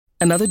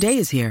Another day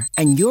is here,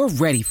 and you're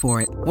ready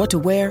for it. What to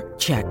wear?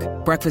 Check.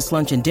 Breakfast,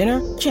 lunch, and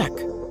dinner? Check.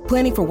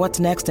 Planning for what's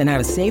next and how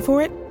to save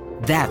for it?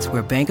 That's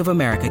where Bank of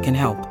America can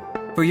help.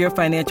 For your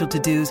financial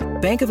to-dos,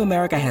 Bank of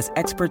America has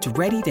experts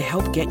ready to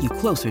help get you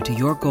closer to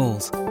your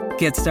goals.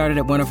 Get started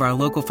at one of our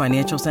local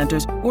financial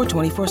centers or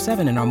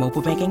 24/7 in our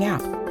mobile banking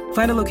app.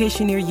 Find a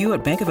location near you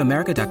at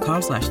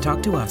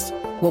bankofamerica.com/talktous.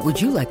 What would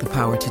you like the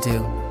power to do?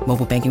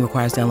 Mobile banking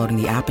requires downloading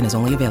the app and is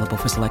only available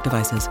for select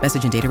devices.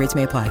 Message and data rates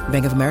may apply.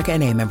 Bank of America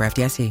N.A., member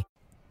FDIC.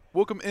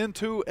 Welcome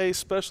into a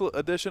special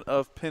edition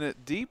of Pin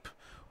It Deep.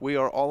 We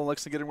are all in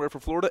Lexington getting ready for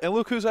Florida. And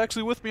look who's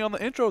actually with me on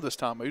the intro this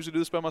time. I usually do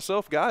this by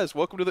myself. Guys,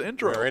 welcome to the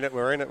intro. We're in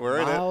it.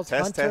 Miles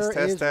Hunter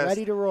is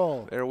ready to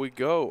roll. There we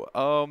go.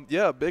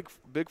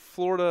 Big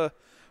Florida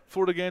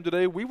game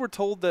today. We were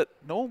told that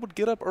no one would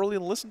get up early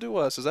and listen to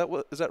us. Is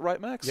that right,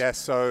 Max? Yes,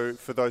 so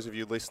for those of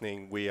you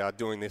listening, we are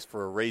doing this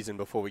for a reason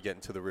before we get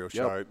into the real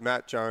show. Yep.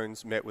 Matt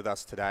Jones met with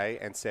us today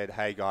and said,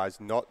 hey guys,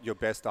 not your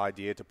best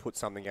idea to put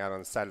something out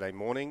on a Saturday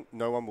morning.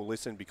 No one will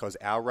listen because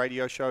our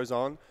radio show's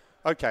on.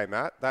 Okay,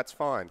 Matt, that's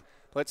fine.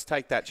 Let's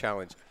take that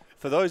challenge.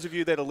 For those of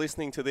you that are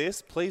listening to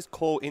this, please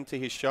call into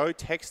his show,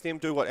 text him,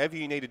 do whatever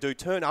you need to do.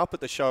 Turn up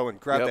at the show and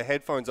grab the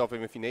headphones off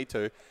him if you need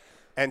to.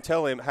 And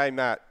tell him, hey,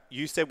 Matt,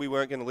 you said we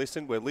weren't going to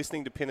listen. We're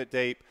listening to Pin It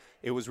Deep.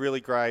 It was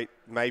really great.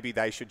 Maybe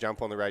they should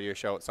jump on the radio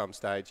show at some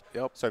stage.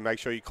 Yep. So make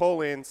sure you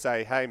call in,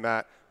 say, hey,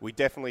 Matt, we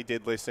definitely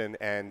did listen,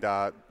 and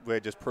we're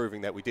just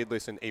proving that we did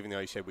listen, even though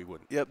you said we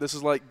wouldn't. Yep, this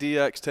is like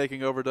DX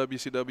taking over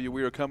WCW.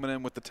 We are coming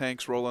in with the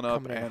tanks rolling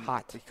up.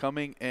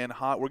 Coming in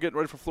hot. We're getting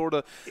ready for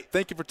Florida.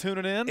 Thank you for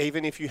tuning in.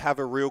 Even if you have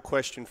a real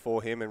question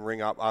for him and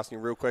ring up asking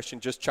a real question,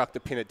 just chuck the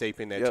Pin It Deep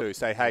in there too.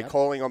 Say, hey,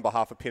 calling on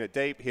behalf of Pin It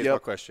Deep, here's my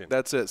question.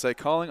 That's it. Say,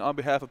 calling on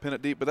behalf of Pin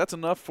It Deep. But that's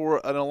enough for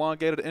an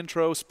elongated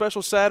intro.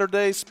 Special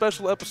Saturday,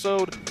 special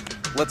episode.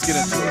 Let's get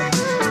into it.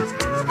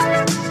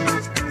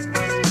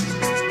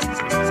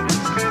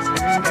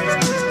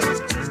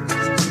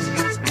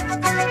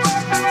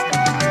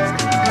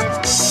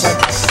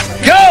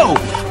 Go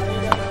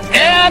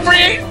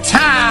every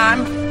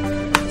time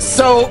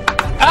so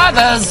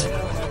others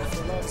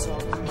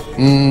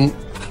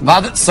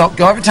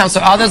go every time so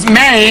others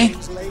may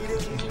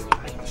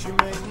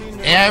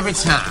every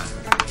time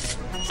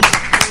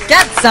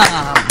get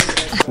some.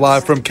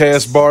 Live from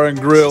KS Bar and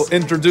Grill,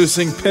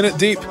 introducing Pin It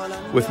Deep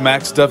with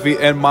Max Duffy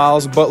and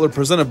Miles Butler,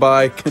 presented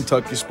by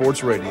Kentucky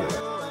Sports Radio.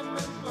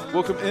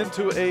 Welcome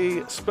into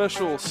a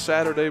special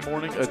Saturday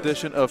morning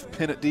edition of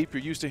Pin It Deep.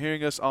 You're used to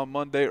hearing us on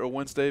Monday or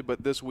Wednesday,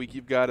 but this week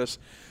you've got us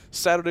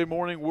Saturday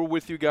morning. We're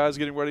with you guys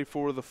getting ready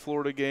for the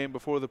Florida game,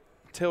 before the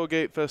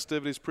tailgate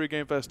festivities,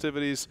 pregame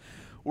festivities.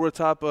 We're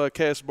atop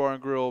KS Bar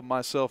and Grill,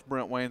 myself,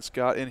 Brent Wayne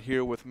Scott, in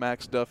here with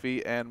Max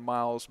Duffy and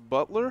Miles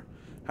Butler.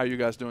 How are you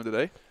guys doing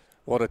today?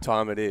 What a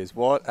time it is.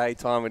 What a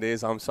time it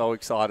is. I'm so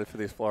excited for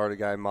this Florida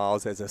game,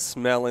 Miles. There's a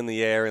smell in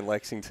the air in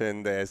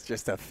Lexington. There's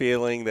just a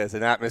feeling. There's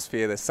an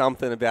atmosphere. There's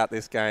something about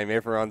this game.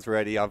 Everyone's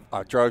ready. I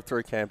drove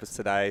through campus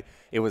today.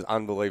 It was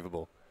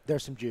unbelievable.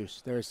 There's some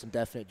juice. There is some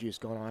definite juice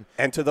going on.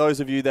 And to those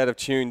of you that have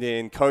tuned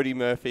in, Cody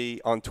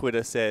Murphy on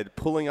Twitter said,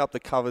 pulling up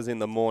the covers in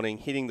the morning,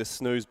 hitting the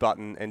snooze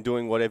button, and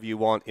doing whatever you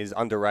want is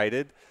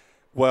underrated.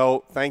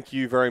 Well, thank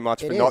you very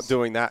much for not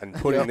doing that and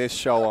putting this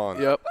show on.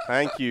 Yep.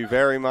 Thank you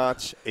very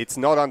much. It's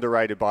not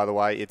underrated, by the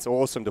way. It's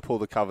awesome to pull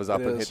the covers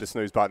up and hit the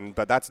snooze button,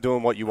 but that's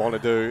doing what you want to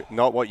do,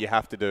 not what you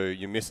have to do.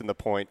 You're missing the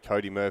point,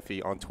 Cody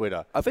Murphy on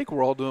Twitter. I think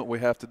we're all doing what we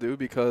have to do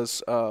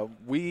because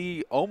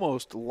we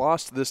almost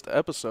lost this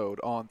episode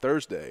on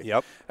Thursday.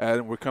 Yep.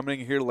 And we're coming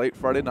in here late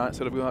Friday night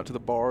instead of going out to the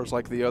bars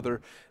like the other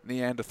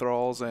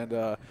Neanderthals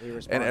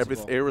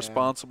and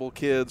irresponsible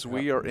kids. Yep.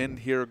 We are in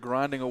here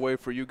grinding away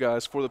for you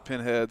guys, for the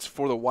Pinheads,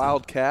 for the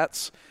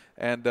Wildcats.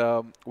 And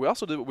we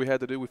also did what we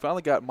had to do. We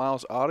finally got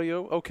Miles'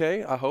 audio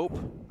okay, I hope.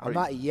 I'm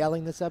not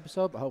yelling this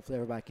episode, but hopefully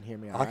everybody can hear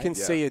me all right. I can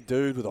see a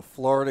dude with a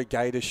Florida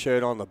Gators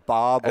shirt on the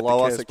bar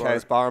below us at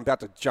KS Bar. I'm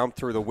about to jump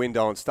through the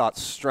window and start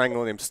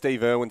strangling him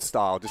Steve Irwin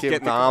style, just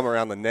getting the arm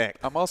around the neck.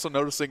 I'm also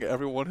noticing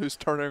everyone who's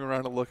turning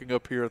around and looking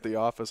up here at the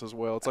office as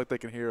well. It's like they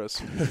can hear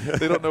us.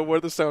 They don't know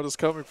where the sound is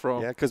coming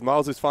from. Yeah, because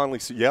Miles is finally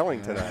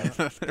yelling today.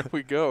 There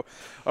we go.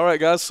 All right,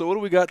 guys, so what do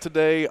we got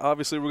today?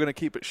 Obviously, we're going to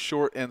keep it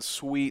short and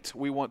sweet.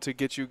 We want to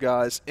get you guys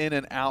in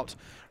and out,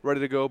 ready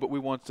to go, but we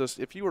want to,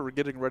 if you were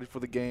getting ready for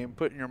the game,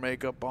 putting your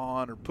makeup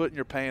on or putting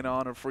your paint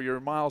on, or for your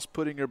Miles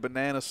putting your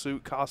banana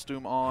suit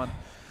costume on,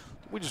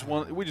 we just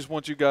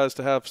want you guys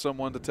to have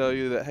someone to tell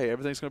you that, hey,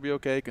 everything's going to be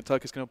okay,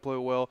 Kentucky's going to play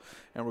well,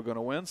 and we're going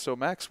to win. So,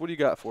 Max, what do you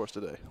got for us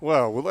today?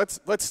 Well, let's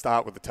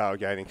start with the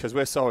tailgating because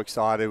we're so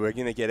excited. We're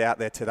going to get out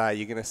there today.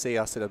 You're going to see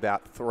us at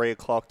about 3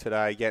 o'clock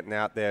today, getting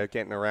out there,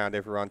 getting around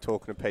everyone,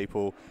 talking to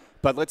people.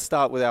 But let's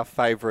start with our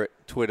favorite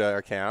Twitter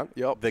account,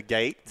 The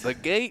Gate. The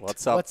Gate.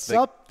 What's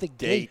up, The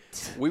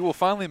Gate? We will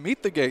finally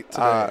meet The Gate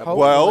today.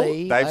 Well,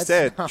 they've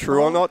said,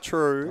 true or not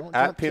true,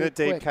 at Pin It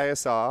Deep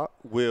KSR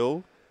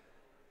will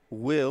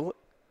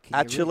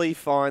actually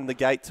find the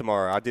gate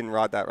tomorrow. I didn't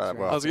write that right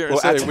well. I was going to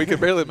say, we could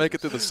barely make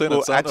it to the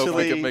sentence. We'll I don't know if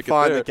we actually can make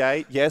find it the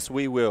gate. Yes,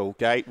 we will.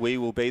 Gate, we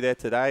will be there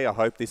today. I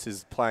hope this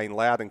is playing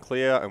loud and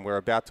clear, and we're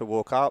about to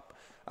walk up.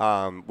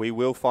 We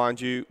will find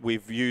you.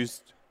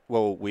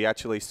 We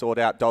actually sought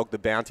out Dog the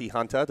Bounty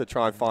Hunter to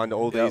try and find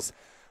all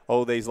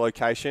these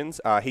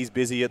locations. He's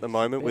busy at the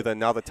moment with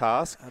another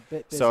task.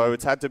 So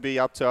it's had to be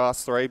up to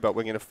us three, but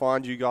we're going to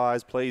find you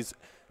guys. Please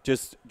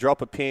just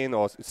drop a pin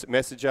or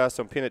message us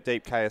on Pin It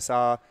Deep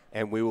KSR,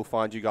 and we will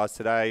find you guys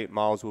today.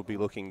 Miles will be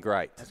looking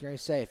great. I was going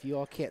to say, if you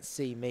all can't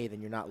see me, then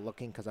you're not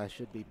looking, because I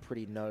should be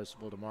pretty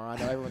noticeable tomorrow. I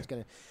know everyone's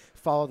going to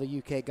follow the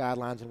UK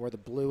guidelines and wear the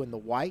blue and the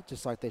white,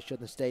 just like they should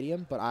in the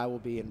stadium, but I will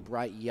be in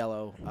bright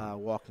yellow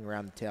walking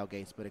around the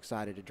tailgates, but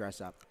excited to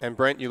dress up. And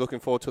Brent, you looking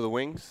forward to the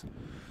wings?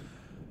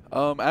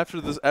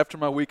 After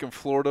my week in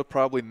Florida,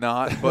 probably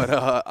not, but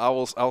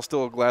I'll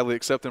still gladly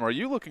accept them. Are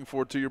you looking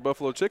forward to your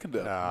buffalo chicken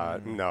dip?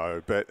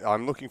 No, but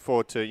I'm looking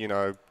forward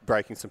to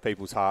breaking some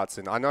people's hearts.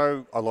 And I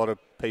know a lot of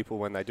people,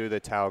 when they do their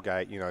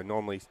tailgate,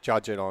 normally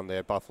judge it on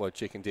their buffalo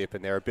chicken dip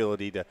and their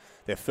ability to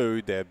their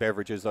food, their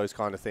beverages, those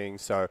kind of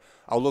things. So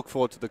I'll look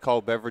forward to the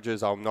cold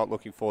beverages. I'm not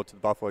looking forward to the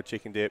buffalo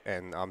chicken dip.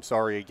 And I'm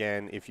sorry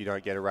again if you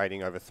don't get a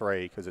rating over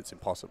 3, because it's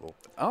impossible.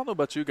 I don't know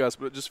about you guys,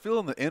 but just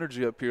feeling the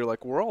energy up here,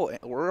 like we're all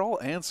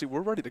antsy.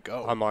 We're ready to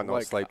go. I might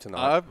not sleep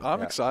tonight.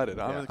 I'm excited.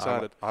 I'm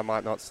excited. I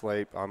might not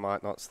sleep.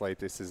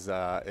 This is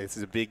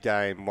a big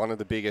game, one of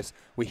the biggest.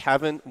 We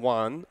haven't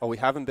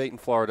beaten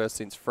Florida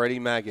since Freddie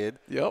Maggard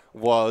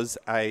was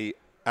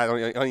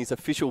on his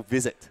official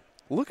visit.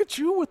 Look at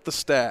you with the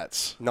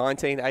stats.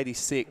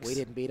 1986. We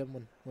didn't beat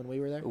them when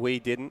we were there? We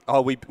didn't.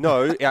 Oh,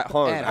 no, at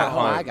home. at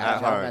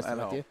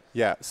home.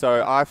 Yeah,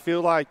 so I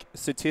feel like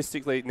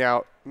statistically,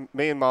 now,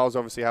 me and Miles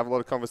obviously have a lot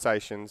of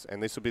conversations,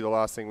 and this will be the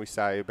last thing we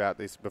say about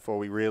this before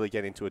we really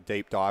get into a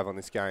deep dive on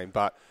this game,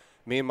 but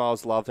me and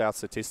Miles loved our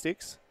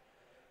statistics,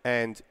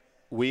 and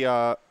we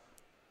are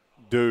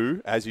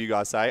due, as you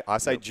guys say, I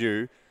say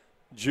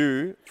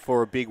due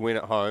for a big win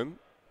at home.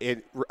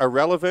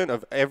 Irrelevant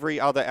of every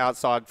other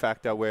outside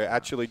factor, we're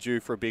actually due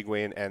for a big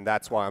win, and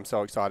that's why I'm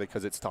so excited,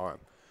 because it's time.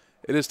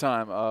 It is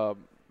time.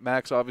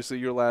 Max, obviously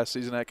your last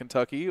season at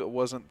Kentucky, it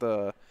wasn't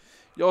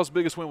y'all's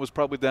biggest win was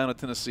probably down at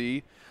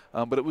Tennessee,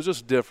 but it was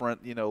just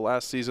different.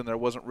 Last season there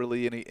wasn't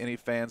really any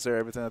fans there,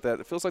 everything like that.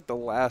 It feels like the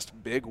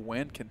last big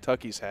win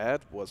Kentucky's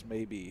had was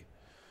maybe,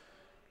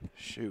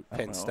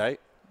 Penn State.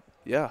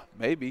 Yeah,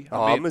 maybe.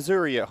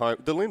 Missouri at home.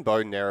 The Lynn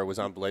Bowden era was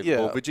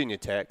unbelievable. Yeah, Virginia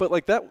Tech. But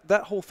like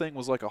that whole thing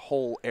was like a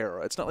whole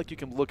era. It's not like you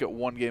can look at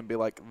one game and be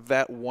like,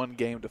 that one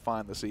game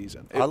defined the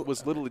season. It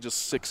was literally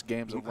just 6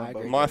 games of Lynn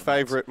Bowden. My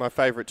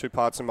favorite 2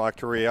 parts of my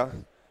career,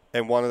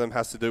 and one of them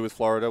has to do with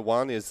Florida.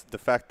 One is the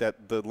fact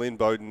that the Lynn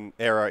Bowden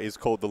era is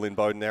called the Lynn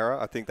Bowden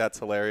era. I think that's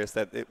hilarious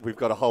that we've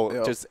got a whole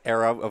just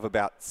era of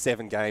about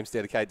 7 games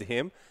dedicated to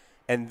him.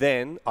 And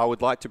then I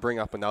would like to bring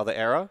up another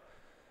era.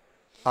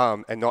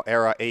 And not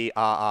era,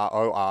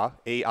 E-R-R-O-R,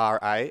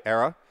 E-R-A,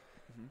 era.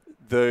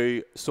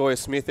 The Sawyer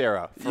Smith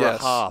era for a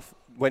half,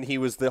 when he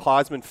was the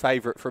Heisman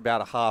favorite for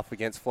about a half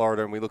against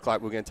Florida, and we looked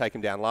like we were going to take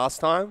him down last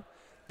time.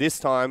 This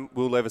time,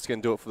 Will Levis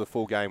going to do it for the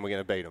full game. We're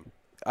going to beat him.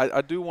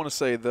 I do want to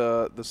say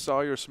the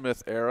Sawyer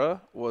Smith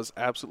era was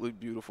absolutely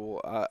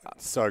beautiful.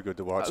 So good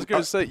to watch. I was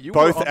going to say, you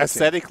both were on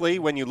aesthetically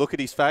when you look at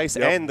his face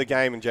and the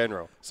game in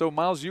general. So,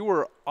 Miles, you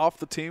were off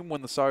the team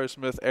when the Sawyer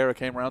Smith era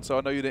came around, so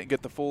I know you didn't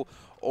get the full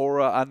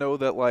aura. I know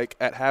that, like,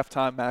 at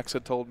halftime, Max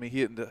had told me,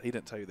 he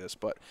didn't tell you this,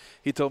 but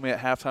he told me at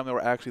halftime they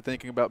were actually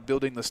thinking about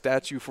building the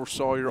statue for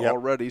Sawyer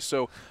already.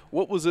 So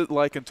what was it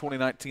like in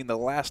 2019, the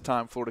last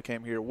time Florida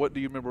came here? What do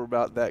you remember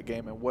about that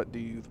game, and what do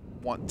you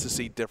want to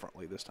see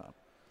differently this time?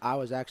 I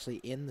was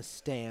actually in the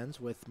stands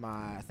with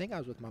I think I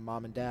was with my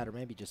mom and dad, or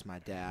maybe just my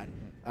dad.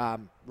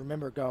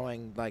 Remember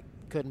going,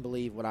 couldn't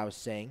believe what I was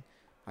seeing.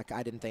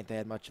 I didn't think they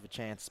had much of a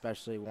chance,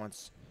 especially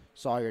once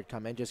Sawyer had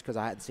come in, just because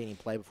I hadn't seen him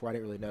play before. I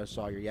didn't really know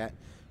Sawyer yet.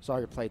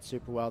 Sawyer played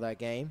super well that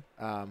game.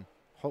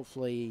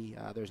 Hopefully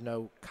there's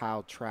no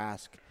Kyle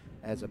Trask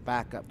as a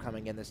backup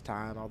coming in this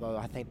time, although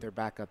I think their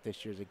backup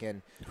this year is,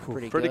 again,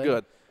 pretty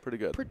good.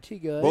 Pretty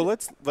good. Well,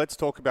 let's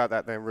talk about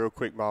that then real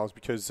quick, Miles,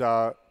 because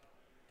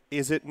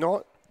is it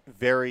not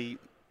very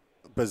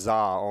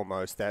bizarre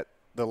almost that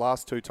the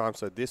last 2 times,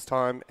 so this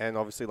time and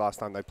obviously last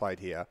time they played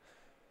here,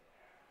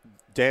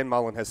 Dan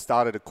Mullen has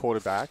started a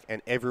quarterback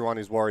and everyone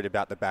is worried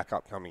about the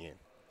backup coming in?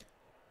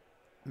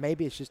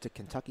 Maybe it's just a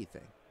Kentucky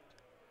thing.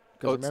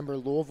 Because remember,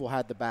 Louisville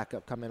had the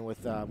backup come in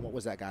with, what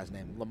was that guy's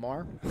name?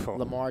 Lamar?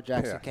 Lamar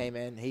Jackson came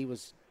in. He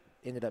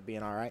ended up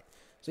being all right.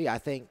 So, yeah, I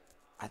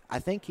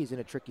think he's in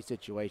a tricky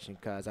situation,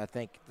 because I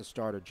think the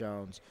starter,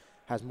 Jones,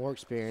 has more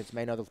experience,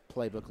 may know the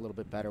playbook a little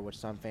bit better, which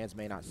some fans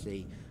may not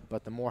see.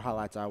 But the more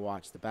highlights I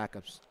watch, the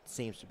backup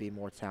seems to be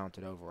more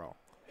talented overall.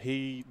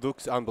 He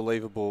looks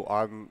unbelievable.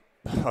 I'm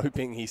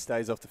hoping he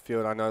stays off the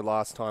field. I know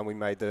last time we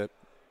made the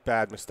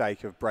bad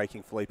mistake of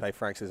breaking Felipe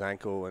Franks'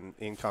 ankle, and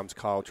in comes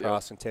Kyle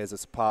Trask and tears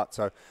us apart.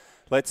 So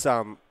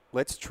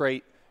let's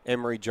treat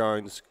Emory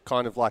Jones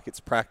kind of like it's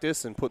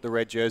practice and put the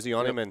red jersey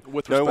on him, and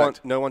with no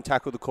respect. one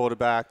tackled the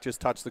quarterback, just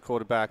touch the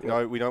quarterback. Yep.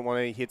 No, we don't want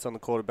any hits on the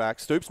quarterback.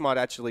 Stoops might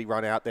actually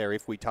run out there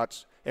if we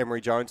touch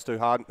Emory Jones too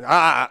hard.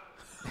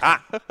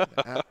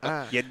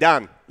 You're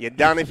done. You're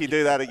done if you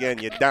do that again.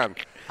 You're done.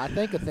 I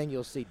think a thing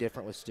you'll see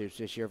different with Stoops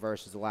this year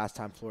versus the last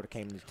time Florida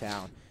came into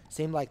town.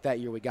 Seemed like that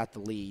year we got the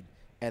lead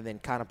and then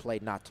kind of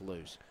played not to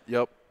lose.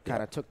 Yep.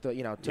 Kind of took the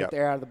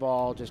air out of the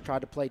ball, just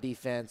tried to play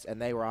defense,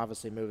 and they were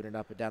obviously moving it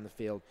up and down the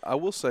field. I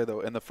will say though,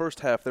 in the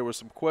first half, there was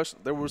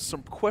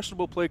some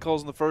questionable play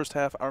calls in the first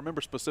half. I remember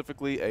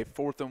specifically a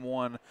 4th and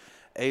 1,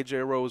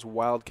 AJ Rose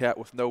wildcat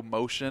with no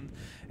motion,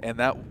 and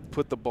that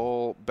put the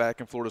ball back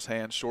in Florida's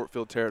hands, short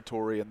field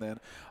territory, and then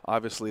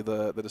obviously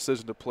the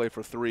decision to play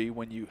for 3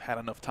 when you had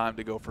enough time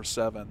to go for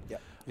 7.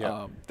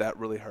 Yep. That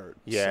really hurt.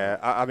 Yeah,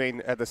 So. I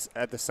mean, at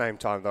the same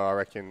time though, I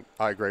reckon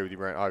I agree with you,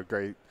 Brent. I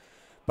agree.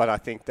 But I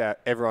think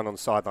that everyone on the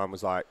sideline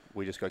was like,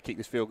 we just got to kick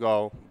this field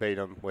goal, beat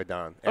them, we're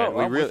done. And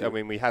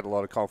we had a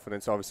lot of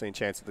confidence, obviously, in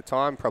Chance at the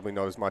time. Probably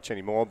not as much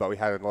anymore, but we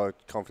had a lot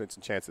of confidence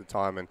in Chance at the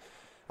time. And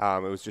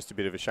it was just a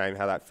bit of a shame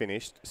how that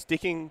finished.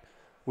 Sticking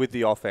with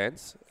the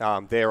offense,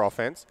 their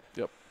offense.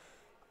 Yep.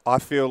 I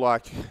feel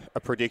like a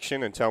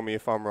prediction, and tell me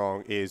if I'm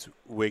wrong, is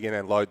we're going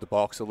to load the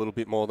box a little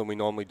bit more than we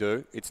normally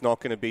do. It's not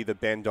going to be the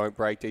bend, don't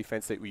break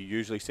defense that we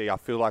usually see. I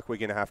feel like we're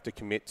going to have to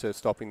commit to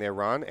stopping their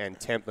run and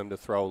tempt them to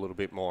throw a little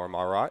bit more. Am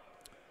I right?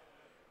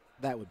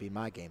 That would be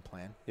my game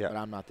plan, Yeah. but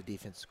I'm not the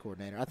defensive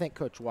coordinator. I think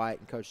Coach White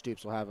and Coach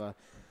Stoops will have a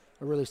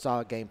really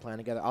solid game plan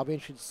together. I'll be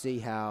interested to see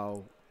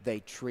how they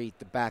treat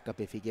the backup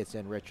if he gets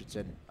in,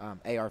 Richardson.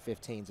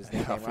 AR-15 is his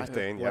nickname, right?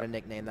 AR-15, What a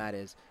nickname that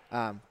is.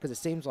 Because it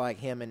seems like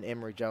him and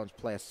Emory Jones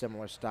play a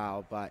similar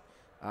style, but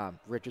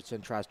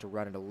Richardson tries to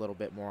run it a little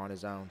bit more on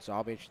his own. So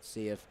I'll be interested to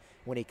see if,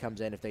 when he comes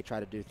in, if they try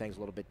to do things a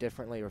little bit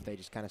differently or if they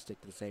just kind of stick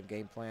to the same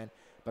game plan.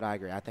 But I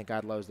agree. I think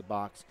I'd load the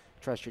box,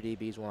 trust your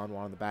DBs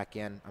one-on-one on the back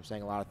end. I'm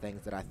saying a lot of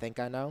things that I think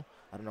I know.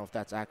 I don't know if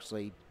that's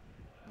actually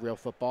real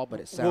football, but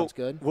it sounds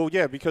good. Well,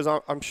 yeah, because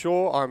I'm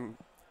sure I'm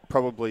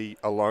probably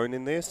alone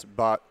in this,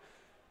 but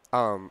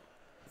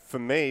for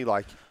me,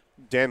 like,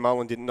 Dan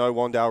Mullen didn't know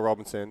Wan'Dale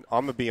Robinson.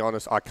 I'm going to be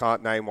honest, I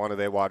can't name one of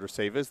their wide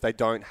receivers. They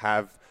don't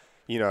have,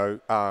 they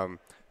don't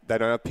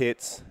have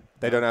Pitts.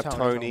 They don't have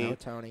Tony.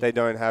 They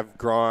don't have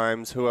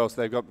Grimes. Who else?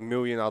 They've got a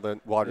million other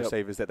wide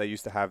receivers that they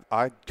used to have.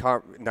 I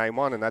can't name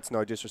one, and that's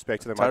no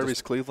disrespect to them.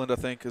 Tyrese Cleveland, I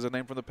think, is a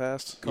name from the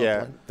past.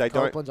 Copeland. Yeah,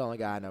 Copeland's the only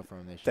guy I know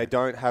from this year. They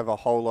don't have a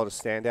whole lot of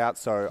standouts,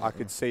 so I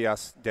could see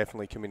us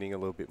definitely committing a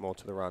little bit more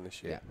to the run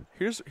this year.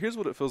 Yeah. Here's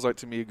what it feels like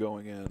to me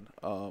going in.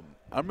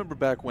 I remember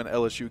back when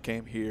LSU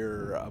came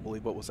here, I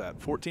believe, what was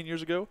that, 14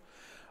 years ago?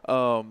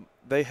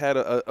 They had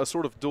a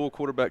sort of dual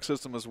quarterback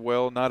system as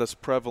well, not as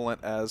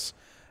prevalent as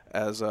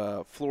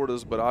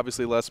Florida's, but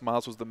obviously Les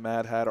Miles was the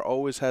Mad Hatter,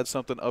 always had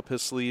something up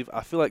his sleeve.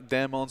 I feel like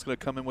Dan Mullen's going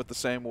to come in with the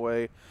same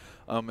way.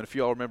 And if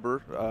you all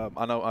remember,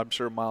 I'm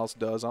sure Miles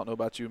does. I don't know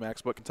about you,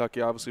 Max, but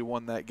Kentucky obviously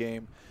won that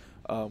game.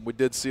 We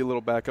did see a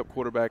little backup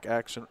quarterback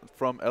action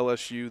from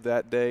LSU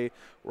that day.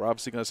 We're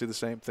obviously going to see the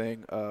same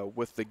thing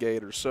with the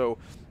Gators. So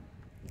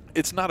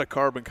it's not a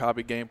carbon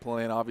copy game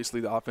plan. Obviously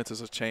the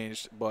offenses have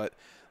changed, but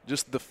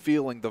just the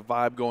feeling, the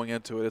vibe going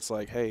into it, it's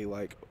like, hey,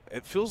 like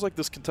it feels like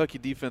this Kentucky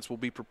defense will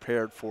be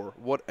prepared for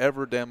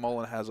whatever Dan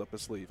Mullen has up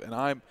his sleeve. And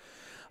I'm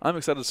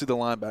excited to see the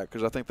linebackers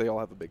because I think they all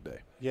have a big day.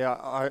 Yeah,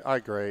 I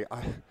agree.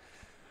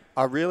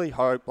 I really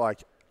hope,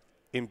 like,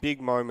 in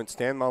big moments,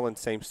 Dan Mullen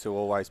seems to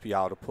always be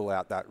able to pull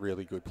out that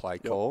really good play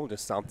call,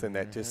 just something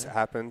that just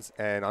happens.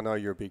 And I know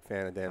you're a big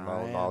fan of Dan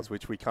Mullen, Miles,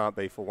 which we can't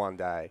be for one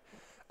day.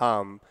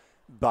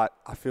 But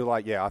I feel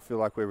like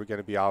we were going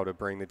to be able to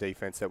bring the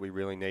defense that we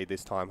really need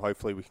this time.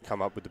 Hopefully we can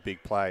come up with the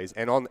big plays.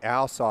 And on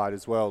our side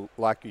as well,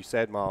 like you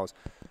said, Miles,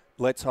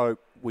 let's hope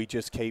we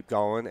just keep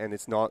going and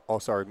it's not – oh,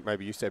 sorry,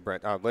 maybe you said,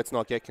 Brent. Let's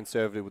not get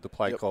conservative with the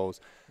play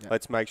calls. Yep.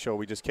 Let's make sure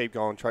we just keep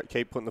going,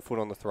 keep putting the foot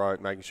on the throat,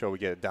 making sure we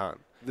get it done.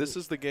 This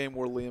is the game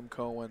where Liam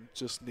Cohen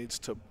just needs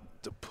to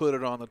put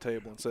it on the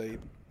table and say,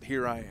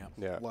 here I am.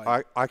 Yeah,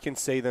 like, I can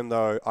see them,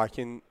 though.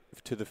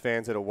 To the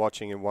fans that are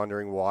watching and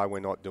wondering why we're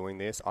not doing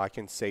this, I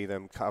can see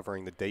them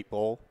covering the deep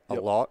ball a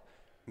lot,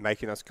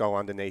 making us go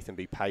underneath and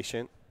be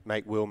patient,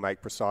 make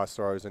precise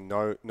throws and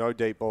no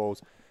deep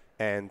balls.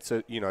 And,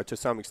 so, to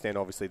some extent,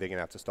 obviously, they're going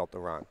to have to stop the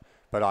run.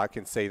 But I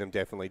can see them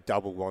definitely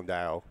double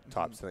Wan'Dale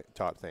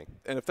type thing.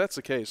 And if that's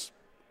the case,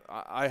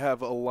 I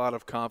have a lot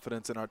of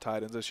confidence in our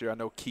tight ends this year. I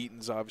know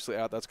Keaton's obviously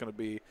out. That's going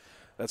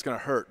to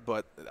hurt.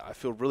 But I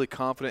feel really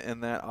confident in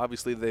that.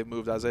 Obviously, they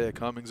moved Isaiah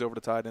Cummings over to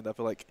tight end. I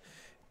feel like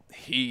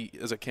he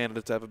is a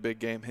candidate to have a big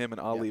game, him and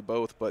Ali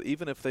both. But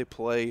even if they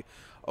play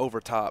over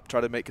top,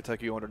 try to make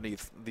Kentucky go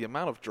underneath, the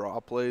amount of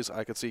draw plays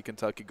I could see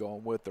Kentucky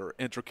going with or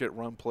intricate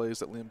run plays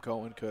that Liam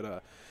Cohen could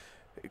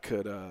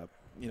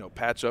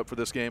patch up for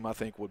this game, I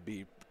think would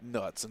be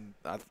nuts. And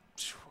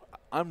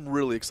I'm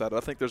really excited. I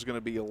think there's going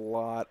to be a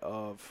lot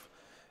of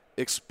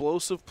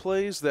explosive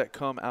plays that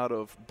come out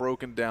of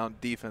broken down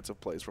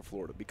defensive plays for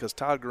Florida because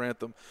Todd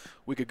Grantham,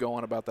 we could go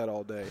on about that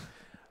all day.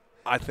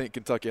 I think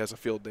Kentucky has a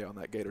field day on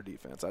that Gator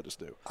defense. I just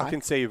do. I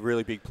can see a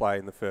really big play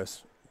in the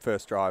first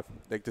first drive.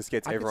 That just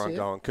gets I could everyone see it.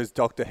 going. Because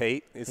Dr.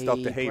 Heat is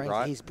Dr. Heat,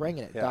 right? He's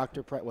bringing it. Yeah.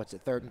 What's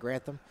it, third and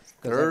Grantham? 'Cause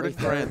Third every and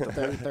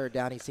Grantham. third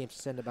down, he seems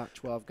to send about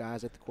 12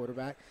 guys at the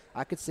quarterback.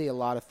 I could see a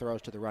lot of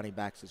throws to the running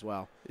backs as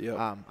well. Yep.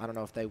 I don't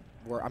know if they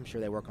were. I'm sure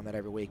they work on that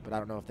every week, but I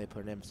don't know if they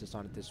put an emphasis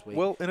on it this week.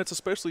 Well, and it's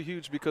especially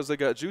huge because they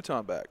got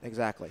Juton back.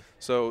 Exactly.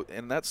 So,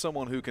 and that's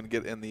someone who can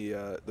get in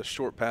the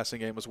short passing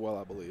game as well,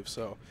 I believe.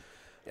 So,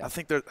 Yeah. I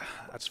think I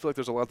just feel like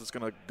there's a lot that's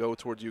going to go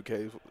towards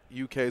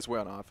UK's way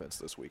on offense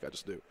this week. I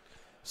just do.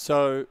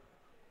 So,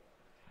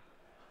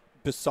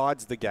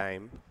 besides the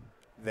game,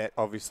 that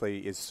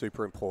obviously is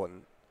super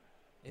important,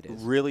 It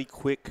is. really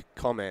quick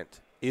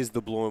comment, is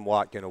the blue and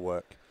white going to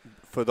work?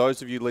 For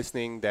those of you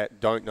listening that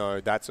don't know,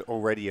 that's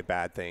already a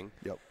bad thing.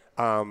 Yep.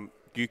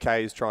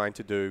 UK is trying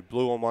to do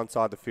blue on one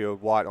side of the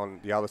field, white on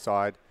the other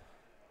side.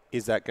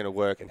 Is that going to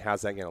work, and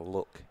how's that going to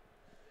look?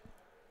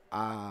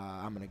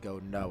 I'm going to go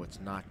no, it's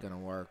not going to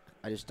work.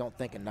 I just don't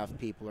think enough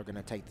people are going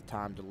to take the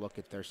time to look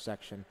at their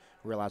section,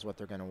 realize what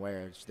they're going to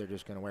wear. They're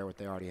just going to wear what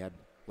they already had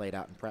laid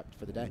out and prepped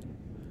for the day.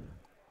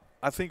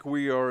 I think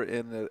we are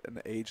in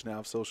an age now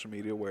of social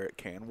media where it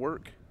can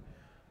work,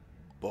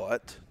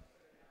 but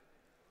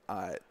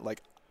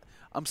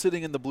I'm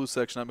sitting in the blue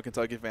section. I'm a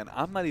Kentucky fan.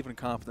 I'm not even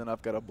confident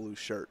I've got a blue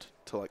shirt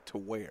to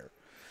wear.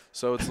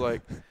 So it's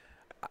like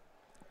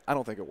I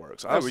don't think it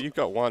works. Well, you've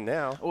got one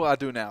now. Well, I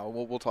do now.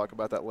 We'll talk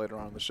about that later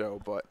on in the show.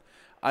 But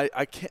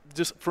I can't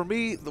just for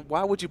me.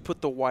 Why would you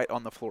put the white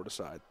on the Florida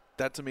side?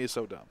 That to me is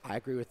so dumb. I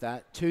agree with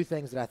that. Two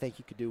things that I think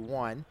you could do.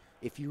 One,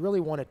 if you really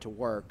want it to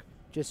work,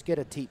 just get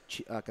a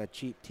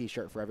cheap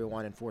T-shirt for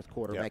everyone in fourth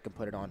quarter. Yep. Make them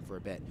put it on for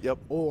a bit. Yep.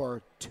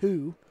 Or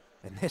two,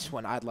 and this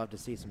one I'd love to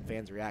see some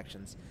fans'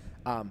 reactions.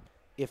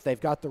 If they've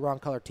got the wrong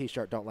color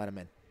T-shirt, don't let them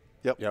in.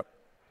 Yep.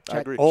 I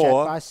agree. Check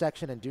by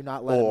section and do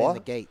not let them in the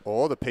gate.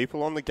 Or the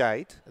people on the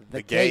gate.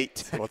 The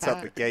gate. gate. What's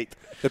up, the gate?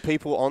 The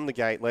people on the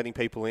gate letting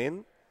people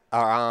in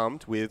are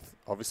armed with,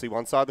 obviously,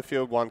 one side of the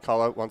field, one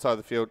color, one side of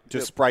the field,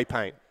 just spray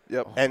paint.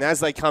 Yep. And as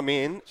they come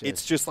in,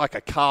 it's just like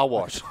a car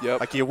wash. Yep.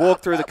 Like you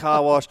walk through the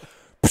car wash,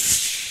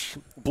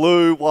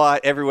 blue,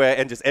 white, everywhere,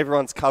 and just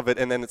everyone's covered.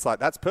 And then it's like,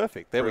 that's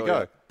perfect. There we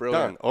Brilliant. go.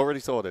 Brilliant. Done. Already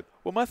sorted.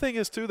 Well, my thing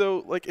is, too,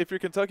 though, like, if you're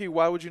Kentucky,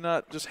 why would you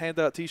not just hand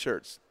out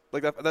T-shirts?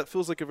 Like, that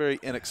feels like a very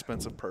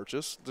inexpensive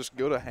purchase. Just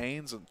go to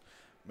Hanes and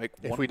make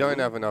one. If we don't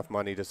have enough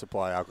money to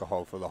supply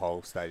alcohol for the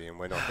whole stadium,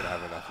 we're not going to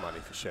have enough money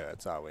for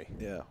shirts, are we?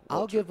 Yeah.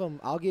 I'll give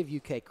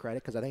UK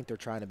credit because I think they're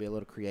trying to be a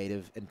little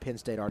creative, and Penn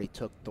State already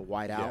took the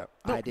white out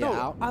idea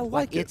out. I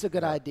like it. It's a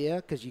good idea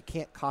because you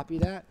can't copy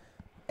that.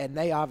 And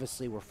they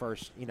obviously were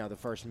the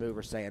first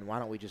mover saying, why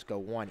don't we just go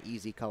one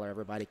easy color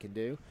everybody can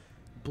do?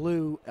 A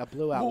blue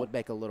out would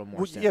make a little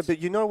more sense. Yeah, but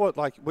you know what?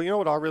 You know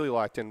what I really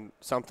liked, and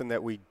something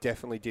that we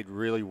definitely did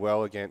really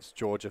well against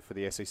Georgia for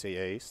the SEC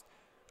East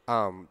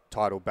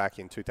title back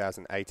in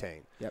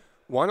 2018. Yep.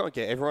 Why not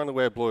get everyone to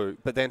wear blue,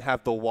 but then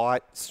have the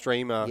white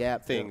streamer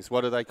things?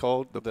 What are they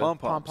called? The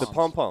pom-poms. The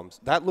pom-poms.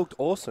 That looked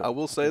awesome. I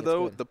will say,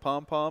 though, good. the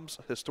pom-poms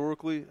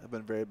historically have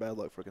been very bad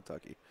luck for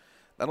Kentucky.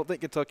 I don't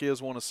think Kentucky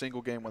has won a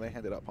single game when they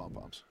handed out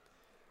pom-poms.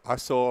 I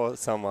saw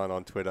someone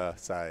on Twitter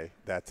say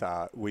that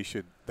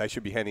they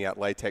should be handing out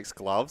latex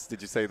gloves.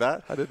 Did you see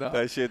that? I did not.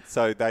 They should.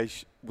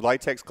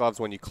 Latex gloves,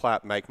 when you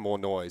clap, make more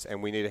noise,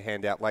 and we need to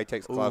hand out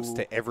latex gloves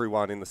to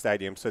everyone in the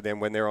stadium. So then,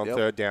 when they're on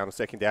third down or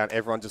second down,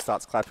 everyone just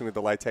starts clapping with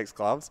the latex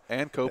gloves.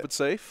 And COVID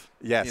safe.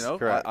 Yes,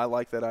 correct. I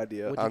like that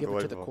idea. Would you give it to the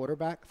Unbelievable.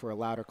 quarterback for a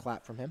louder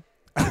clap from him?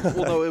 Well,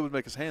 no, it would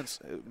make his hands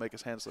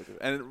look good.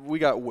 And we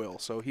got Will,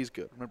 so he's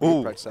good. Remember, Ooh,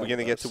 he practiced we're that going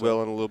to with get us, to so-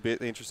 Will in a little bit.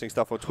 The interesting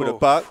stuff on Twitter. Oh,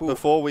 But phew.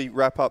 before we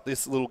wrap up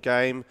this little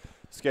game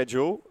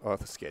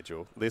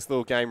this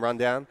little game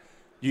rundown,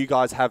 you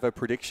guys have a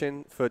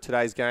prediction for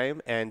today's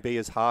game, and be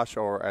as harsh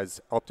or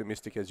as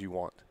optimistic as you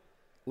want.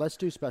 Let's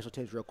do special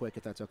teams real quick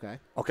if that's okay,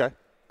 Okay.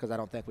 because I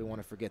don't think we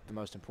want to forget the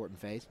most important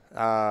phase.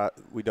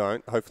 We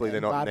don't. Hopefully, they're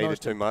And not by needed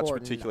most too much,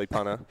 important- particularly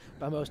punter.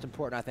 By most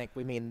important, I think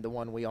we mean the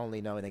one we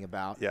only know anything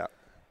about. Yeah.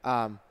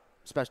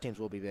 Special teams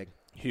will be big.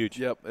 Huge.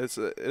 Yep,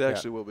 it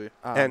actually will be.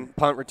 And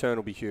punt return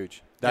will be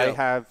huge. They Yep.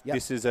 have Yep.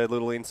 this is a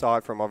little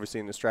insight from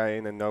obviously an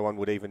Australian, and no one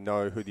would even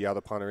know who the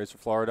other punter is for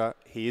Florida.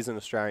 He is an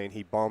Australian.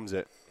 He bombs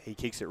it. He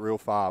kicks it real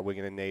far. We're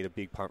going to need a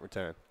big punt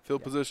return.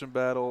 Field position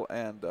battle,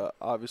 and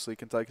obviously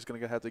Kentucky's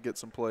going to have to get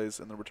some plays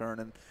in the return.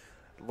 And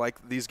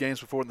like these games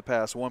before in the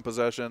past, one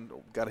possession,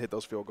 got to hit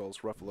those field goals.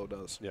 Ruffalo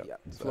does. Yep. Yeah.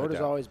 So Florida's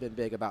doubt. always been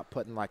big about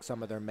putting like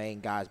some of their main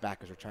guys back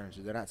as returners.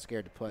 They're not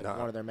scared to put No.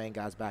 one of their main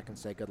guys back and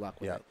say good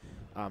luck with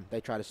Yeah. it. They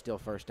try to steal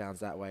first downs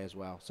that way as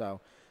well. So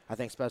I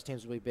think special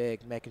teams will be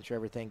big, making sure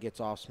everything gets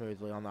off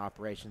smoothly on the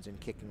operations, and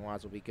kicking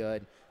wise will be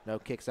good. No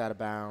kicks out of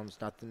bounds,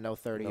 no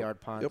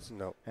 30-yard punts,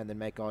 Nope. and then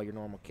make all your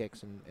normal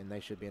kicks, and they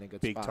should be in a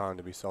good Big spot. time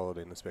to be solid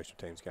in the special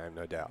teams game,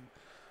 no doubt.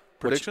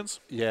 Predictions?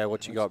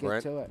 What you got, Let's get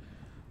Brent? to it.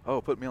 Oh,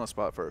 put me on the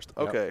spot first.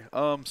 Yep. Okay.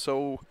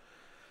 So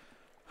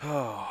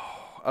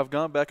I've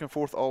gone back and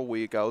forth all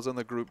week. I was in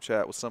the group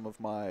chat with some of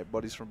my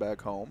buddies from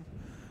back home.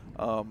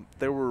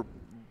 They were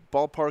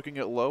ballparking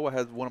it low. I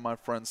had one of my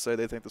friends say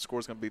they think the score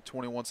is going to be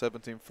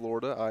 21-17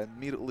 Florida. I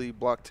immediately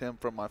blocked him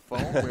from my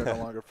phone. We are no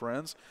longer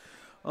friends.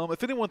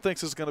 If anyone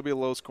thinks it's going to be a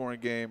low-scoring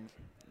game,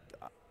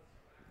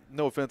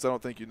 no offense, I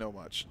don't think you know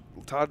much.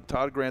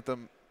 Todd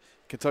Grantham,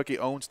 Kentucky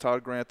owns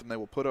Todd Grantham. They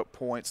will put up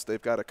points.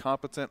 They've got a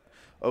competent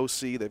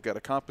OC. They've got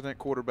a competent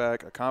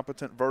quarterback, a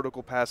competent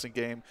vertical passing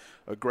game,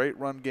 a great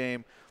run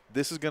game.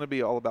 This is going to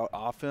be all about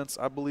offense,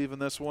 I believe, in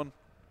this one.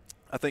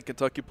 I think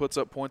Kentucky puts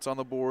up points on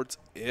the boards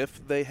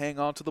if they hang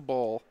on to the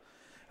ball.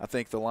 I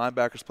think the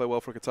linebackers play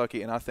well for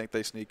Kentucky, and I think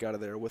they sneak out of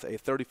there with a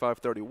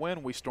 35-30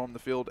 win. We storm the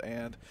field,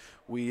 and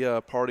we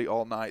party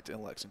all night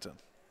in Lexington.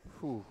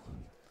 Whew.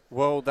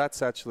 Well,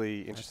 that's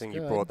actually interesting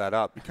you brought that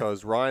up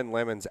because Ryan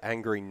Lemon's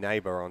Angry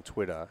Neighbor on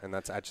Twitter, and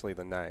that's actually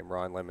the name,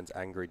 Ryan Lemon's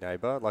Angry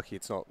Neighbor. Lucky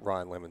it's not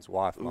Ryan Lemon's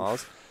wife,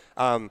 Miles.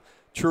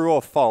 True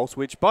or false,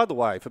 which, by the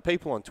way, for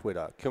people on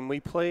Twitter, can we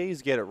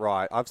please get it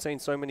right? I've seen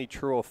so many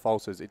true or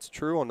falses. It's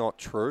true or not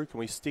true. Can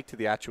we stick to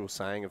the actual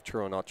saying of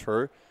true or not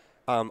true?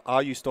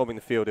 Are you storming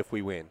the field if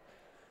we win?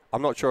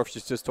 I'm not sure if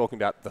she's just talking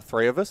about the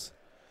three of us.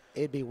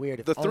 It'd be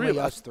weird if the three only of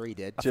us three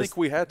did. I think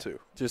we had to.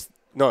 Just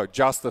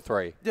the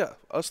three. Yeah,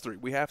 us three.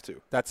 We have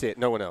to. That's it.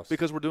 No one else.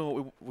 Because we're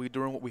doing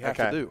what we have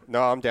to do.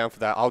 No, I'm down for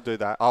that. I'll do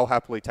that. I'll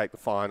happily take the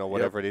fine or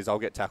whatever it is. I'll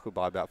get tackled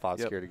by about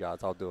 5 security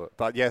guards. I'll do it.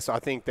 But yes, I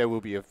think there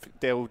will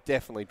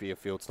definitely be a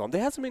field storm.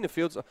 There hasn't been a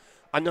field storm.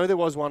 I know there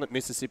was one at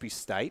Mississippi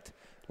State,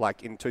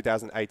 like in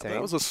 2018.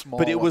 That was a small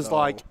But it one, was though.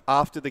 like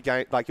after the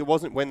game. Like it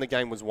wasn't when the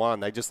game was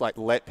won. They just like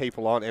let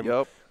people on.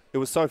 And it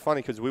was so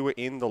funny because we were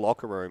in the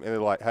locker room and they're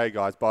like, "Hey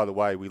guys, by the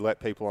way, we let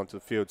people onto the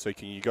field, so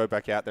can you go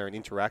back out there and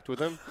interact with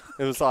them?"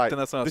 It was like,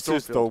 this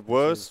is the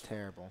worst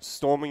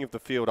storming of the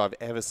field I've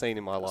ever seen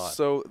in my life.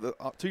 So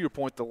to your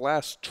point, the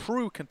last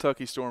true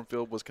Kentucky storm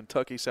field was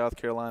Kentucky, South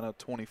Carolina,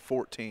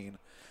 2014.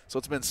 So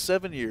it's been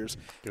 7 years.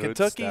 Good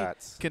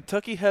stats.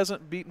 Kentucky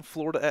hasn't beaten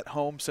Florida at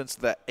home since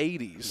the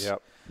 80s.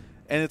 Yep.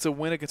 And it's a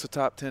win against a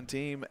top 10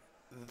 team.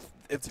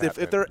 If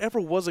there ever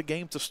was a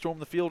game to storm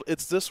the field,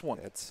 it's this one.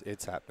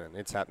 It's happening.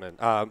 It's happening.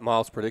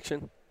 Miles,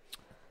 prediction?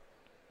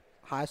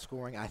 High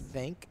scoring, I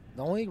think.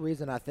 The only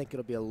reason I think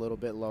it'll be a little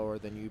bit lower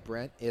than you,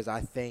 Brent, is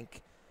I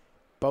think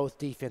both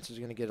defenses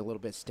are going to get a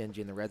little bit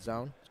stingy in the red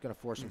zone. It's going to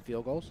force some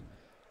field goals.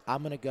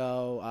 I'm going to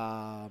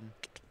go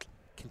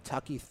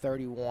Kentucky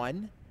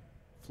 31,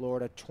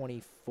 Florida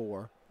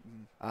 24.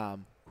 I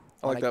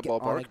like that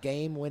ballpark. On a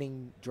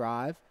game-winning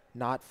drive,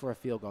 not for a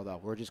field goal, though.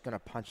 We're just going to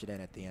punch it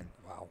in at the end.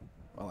 Wow.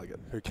 I like it.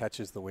 Who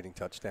catches the winning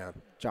touchdown?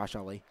 Josh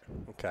Ali.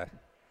 Okay.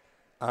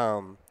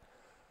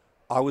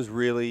 I was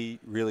really,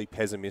 really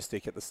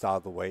pessimistic at the start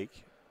of the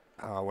week.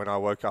 When I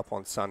woke up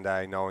on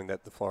Sunday knowing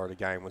that the Florida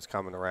game was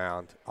coming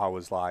around, I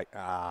was like,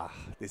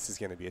 this is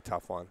going to be a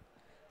tough one.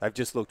 They've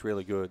just looked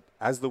really good.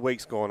 As the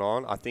week's gone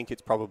on, I think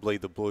it's probably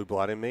the blue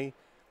blood in me,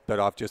 but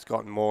I've just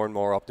gotten more and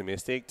more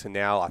optimistic to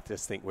now I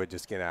just think we're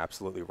just going to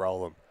absolutely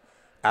roll them.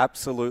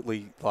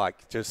 Absolutely,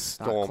 just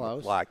storm.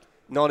 Not close.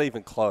 Not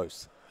even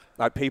close.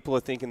 People are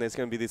thinking there's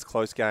going to be this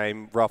close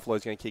game.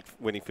 Ruffalo's going to kick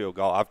winning field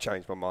goal. I've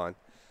changed my mind.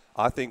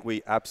 I think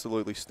we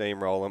absolutely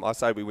steamroll them. I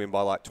say we win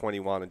by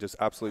 21 and just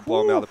absolutely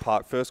blow them out of the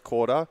park. First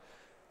quarter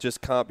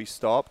just can't be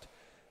stopped.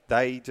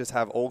 They just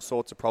have all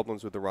sorts of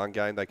problems with the run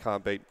game. They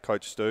can't beat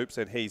Coach Stoops,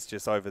 and he's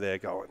just over there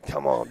going,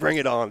 come on, bring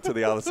it on to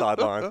the other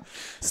sideline.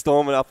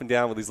 Storming up and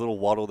down with his little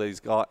waddle that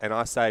he's got. And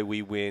I say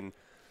we win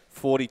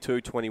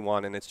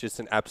 42-21, and it's just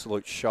an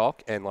absolute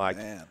shock. And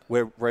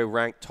we're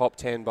ranked top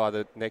 10 by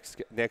the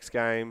next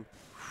game,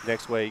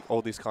 next week,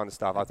 all this kind of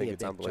stuff. I think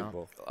it's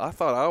unbelievable. I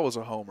thought I was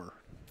a homer.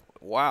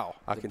 Wow.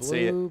 I can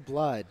see it. Blue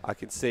blood. I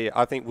can see it.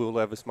 I think Will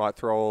Levis might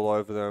throw all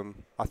over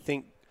them. I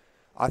think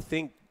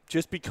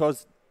just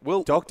because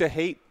Dr.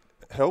 Heat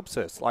helps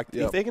us.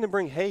 If they're going to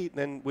bring heat,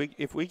 then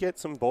if we get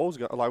some balls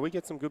going, we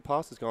get some good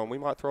passes going, we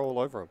might throw all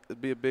over them.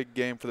 It'd be a big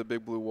game for the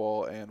Big Blue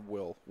Wall and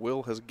Will.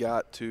 Will has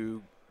got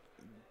to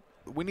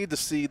 – we need to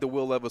see the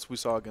Will Levis we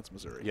saw against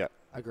Missouri. Yeah.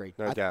 Agreed.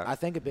 No doubt. I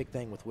think a big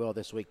thing with Will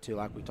this week, too,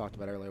 like we talked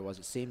about earlier, was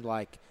it seemed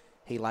like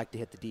he liked to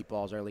hit the deep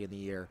balls early in the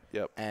year.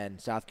 Yep. And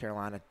South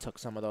Carolina took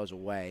some of those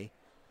away.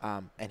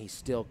 And he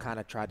still kind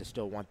of tried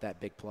to want that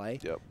big play.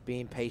 Yep.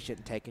 Being patient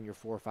and taking your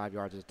 4 or 5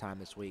 yards at a time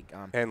this week.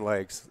 And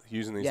legs.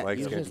 Using his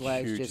legs. Using his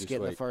legs, huge just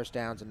getting the first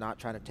downs and not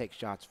trying to take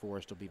shots for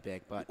us will be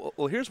big. But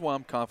well, here's why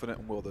I'm confident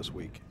in Will this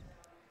week.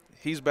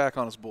 He's back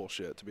on his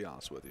bullshit, to be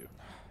honest with you.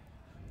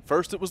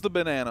 First it was the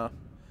banana.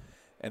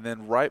 And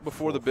then right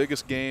before the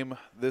biggest game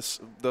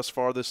thus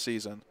far this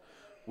season,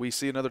 we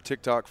see another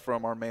TikTok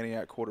from our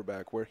maniac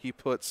quarterback where he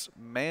puts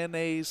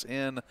mayonnaise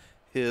in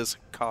his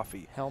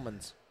coffee.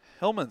 Hellman's.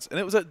 And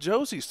it was at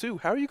Josie's, too.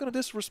 How are you going to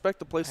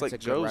disrespect a place like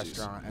Josie's?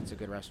 That's a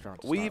good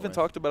restaurant. We even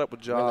talked about it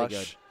with Josh.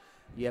 Really good.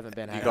 You haven't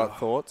been. You got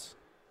thoughts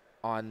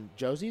on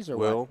Josie's or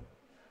Will? What?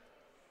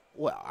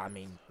 Well, I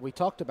mean, we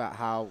talked about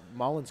how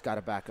Mullins got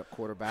a backup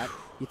quarterback.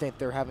 You think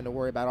they're having to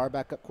worry about our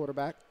backup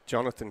quarterback?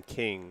 Jonathan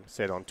King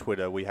said on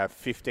Twitter, we have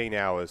 15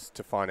 hours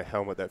to find a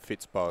helmet that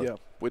fits Bo. Yeah,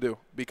 we do.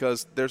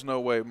 Because there's no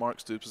way Mark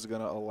Stoops is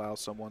going to allow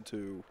someone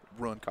to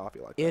ruin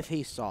coffee like that. If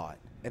he saw it.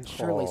 And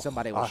surely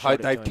somebody will I show hope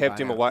it they've to kept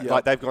him by away.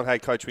 Yep. They've gone, hey,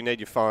 Coach, we need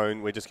your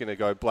phone. We're just going to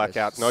go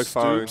blackout. No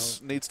phone.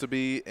 Stoops needs to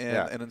be in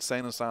an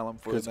insane asylum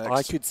for the next 12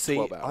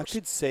 hours. I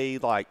could see,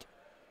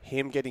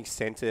 him getting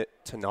sent it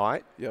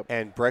tonight Yep.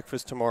 and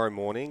breakfast tomorrow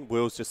morning,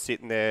 Will's just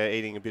sitting there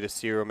eating a bit of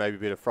cereal, maybe a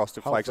bit of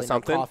Frosted Flakes or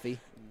Hopefully no something. coffee.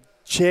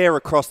 Chair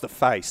across the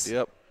face.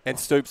 Yep. And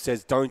Stoops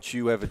says, don't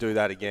you ever do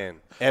that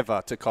again,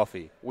 ever, to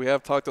coffee. We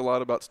have talked a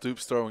lot about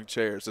Stoops throwing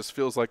chairs. This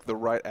feels like the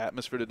right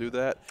atmosphere to do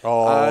that.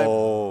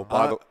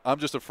 Oh, I'm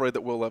just afraid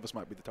that Will Levis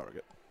might be the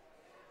target.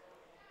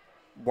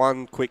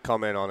 one quick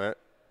comment on it.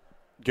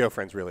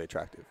 Girlfriend's really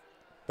attractive.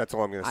 That's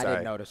all I'm going to say. I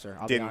didn't notice her.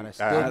 I'll Didn't- be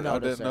honest. I Didn't I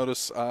notice didn't her.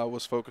 notice I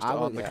was focused I on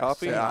was, the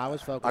coffee. I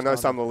was focused I know on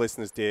some of the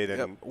listeners did, and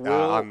Yep.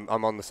 Will-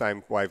 I'm on the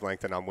same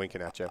wavelength, and I'm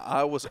winking at you.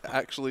 I was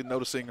actually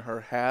noticing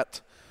her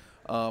hat,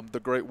 the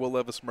great Will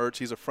Levis merch.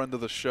 He's a friend of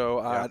the show.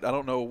 I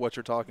don't know what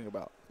you're talking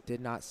about.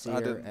 Did not see I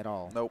her didn't. at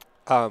all. Nope.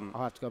 I'll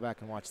have to go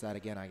back and watch that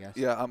again, I guess.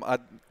 Yeah, I'd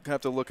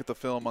have to look at the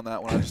film on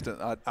that one. I just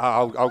didn't.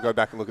 I'll go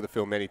back and look at the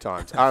film many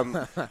times.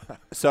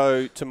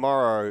 So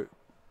tomorrow,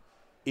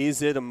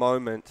 is it a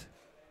moment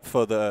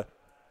for the,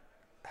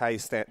 hey,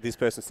 this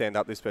person stand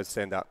up, this person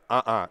stand up?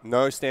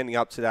 No standing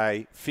up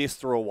today. Fist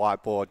through a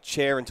whiteboard,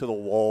 chair into the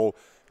wall,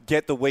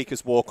 get the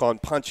weakest walk on,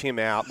 punch him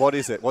out. What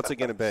is it? What's it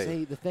going to be?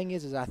 See, the thing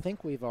is I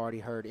think we've already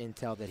heard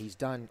intel that he's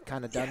done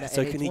that.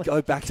 So And can it's he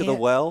go back to the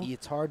well?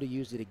 It's hard to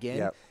use it again.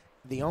 Yep.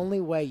 The only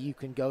way you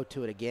can go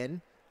to it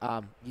again,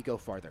 you go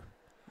farther.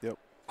 Yep.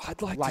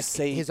 I'd like Like to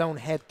see his own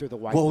head through the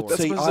whiteboard. Well,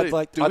 That's see, what I'm I'd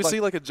like. Do we I'd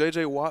see like a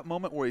J.J. Watt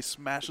moment where he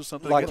smashes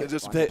something like and it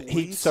just he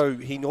bleeds?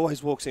 he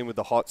always walks in with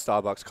the hot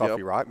Starbucks coffee,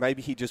 Yep. right?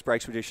 Maybe he just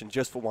breaks tradition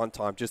just for one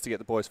time, just to get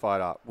the boys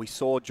fired up. We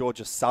saw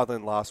Georgia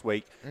Southern last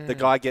week. The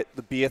guy get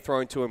the beer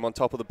thrown to him on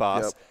top of the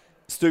bus. Yep.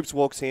 Stoops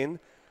walks in,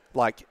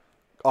 like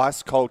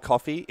ice cold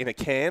coffee in a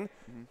can,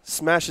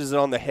 smashes it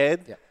on the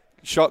head, Yep.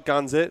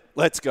 shotguns it.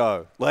 Let's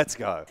go. Let's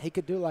go. He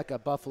could do like a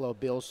Buffalo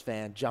Bills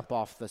fan, jump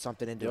off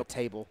something into a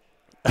table.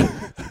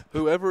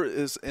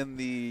 Whoever's in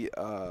the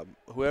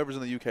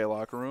UK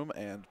locker room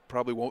and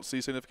probably won't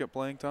see significant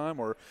playing time,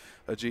 or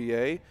a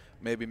GA,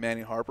 maybe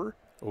Manny Harper.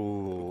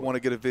 Ooh. Want to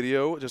get a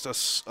video,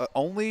 just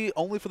only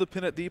for the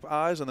pin at deep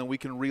eyes, and then we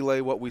can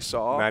relay what we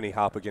saw. Manny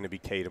Harper going to be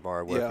key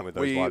tomorrow working with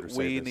those wide receivers.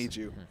 we need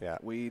you. Yeah.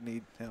 We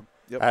need him.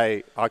 Yep.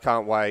 Hey, I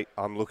can't wait.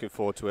 I'm looking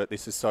forward to it.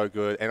 This is so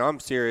good. And I'm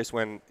serious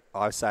when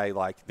I say,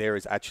 like, there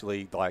is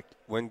actually, like,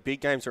 when big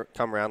games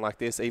come around like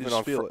this, even just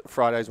on feel it.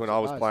 Fridays when I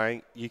was Nice.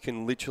 playing, you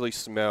can literally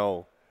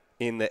smell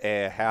in the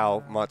air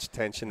how much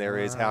tension there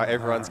is, how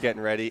everyone's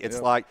getting ready. It's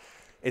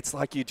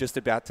like you're just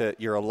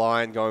you're a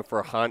lion going for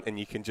a hunt, and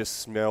you can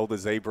just smell the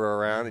zebra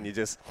around, and you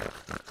just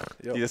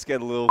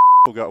get a little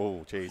go,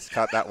 oh, geez,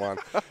 cut that one.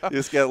 You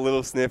just get a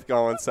little sniff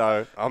going.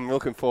 So I'm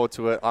looking forward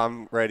to it.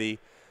 I'm ready.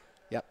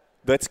 Yep.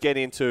 Let's get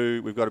into,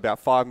 we've got about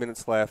 5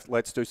 minutes left.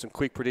 Let's do some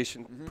quick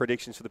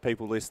predictions for the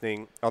people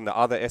listening on the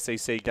other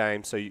SEC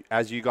games. So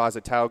as you guys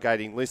are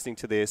tailgating, listening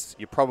to this,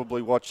 you're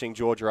probably watching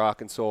Georgia,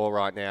 Arkansas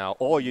right now,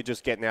 or you're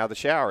just getting out of the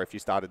shower if you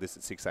started this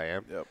at 6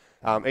 a.m. Yep.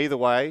 Either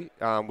way,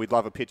 we'd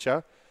love a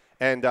picture.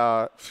 And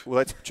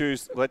let's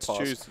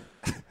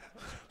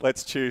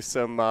choose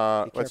some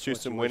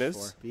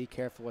winners. Be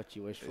careful what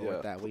you wish for Yeah.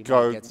 with that. We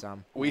Go- might get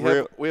some. We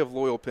have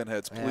loyal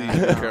pinheads. Please Yeah, be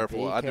no,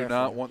 careful. be I do careful.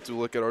 not want to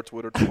look at our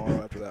Twitter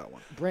tomorrow after that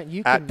one. Brent,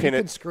 you At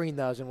can screen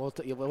those, and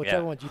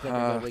whichever ones you think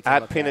are good, we can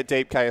At look Pin at. It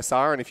Deep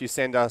KSR, and if you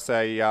send us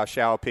a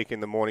shower pic in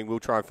the morning, we'll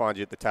try and find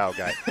you at the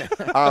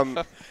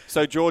tailgate.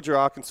 So Georgia,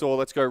 Arkansas,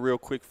 let's go real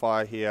quick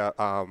fire here.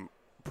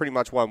 Pretty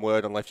much one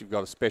word, unless you've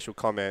got a special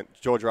comment.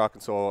 Georgia,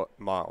 Arkansas,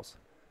 Miles.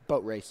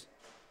 Boat race.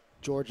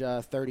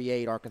 Georgia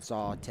 38,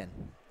 Arkansas 10.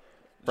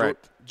 Brent.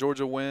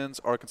 Georgia wins.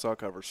 Arkansas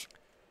covers.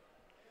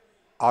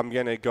 I'm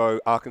going to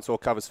go Arkansas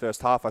covers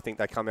first half. I think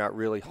they come out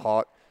really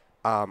hot.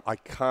 I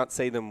can't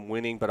see them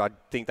winning, but I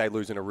think they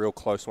lose in a real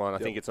close one. I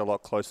think it's a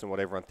lot closer than what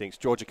everyone thinks.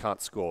 Georgia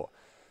can't score.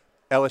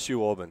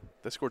 LSU, Auburn.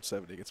 They scored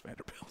 70 against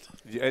Vanderbilt.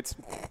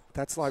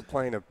 That's like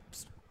playing a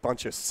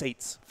bunch of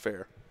seats.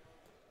 Fair.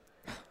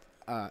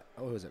 What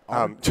was it?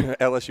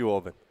 LSU,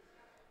 Auburn.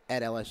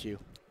 At LSU.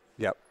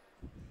 Yep.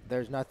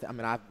 There's nothing. I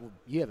mean,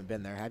 you haven't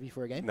been there, have you,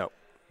 for a game? No.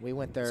 We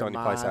went there It's the only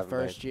my place I haven't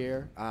first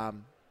year,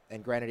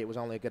 and granted, it was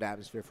only a good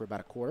atmosphere for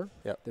about a quarter.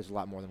 Yep. There's a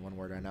lot more than one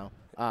word I know.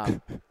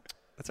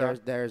 That's all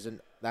right.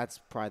 That's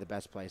probably the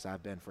best place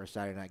I've been for a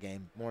Saturday night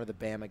game. One of the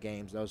Bama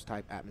games, those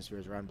type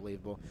atmospheres are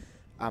unbelievable.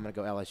 I'm going to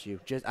go LSU.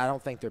 I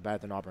don't think they're better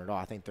than Auburn at all.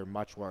 I think they're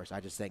much worse. I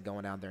just think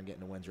going down there and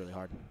getting the wins really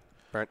hard.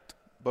 Brent.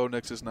 Bo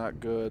Nix is not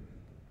good.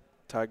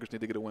 Tigers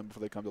need to get a win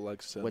before they come to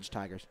Lexington. Which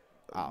Tigers?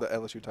 The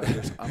LSU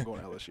Tigers. I'm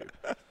going LSU.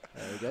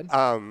 Very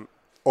good.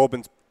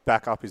 Auburn's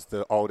backup is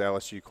the old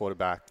LSU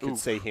quarterback. Could Oof.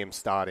 see him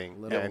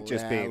starting and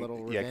just being little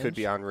could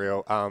be revenge.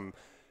 unreal.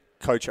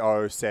 Coach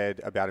O said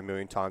about a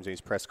million times in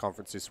his press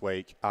conference this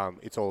week,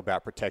 it's all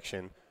about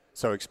protection.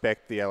 So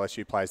expect the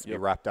LSU players to be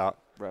wrapped up.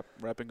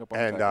 Wrapping up on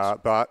And the Tigers.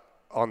 but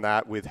on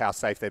that, with how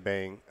safe they're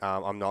being,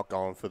 I'm not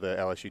going for the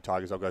LSU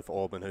Tigers. I'll go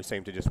for Auburn, who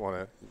seem to just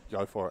want to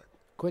go for it.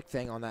 Quick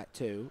thing on that,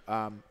 too.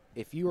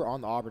 If you were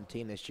on the Auburn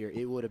team this year,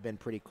 it would have been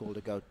pretty cool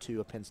to go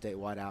to a Penn State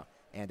whiteout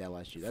and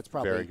LSU. That's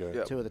probably Very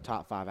good. two of the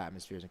top 5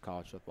 atmospheres in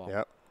college football.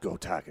 Yep. Go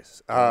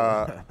Tigers.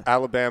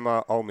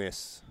 Alabama, Ole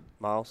Miss.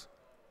 Miles?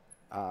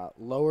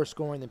 lower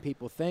scoring than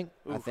people think.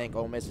 I think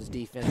Ole Miss's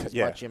defense is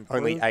much improved.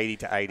 Only 80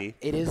 to 80.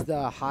 It is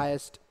the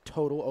highest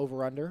total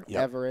over-under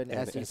ever in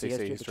the SEC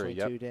history between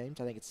two teams.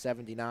 I think it's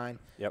 79.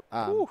 Yep.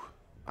 I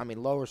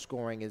mean, lower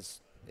scoring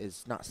is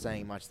not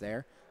saying much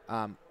there.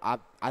 I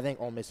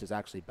think Ole Miss is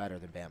actually better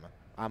than Bama.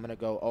 I'm going to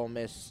go Ole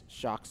Miss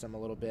shocks them a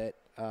little bit,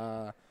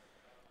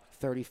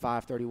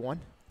 35-31.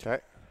 Okay.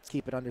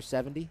 Keep it under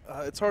 70.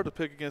 It's hard to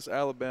pick against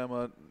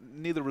Alabama.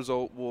 Neither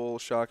result will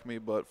shock me,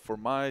 but for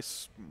my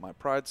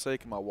pride's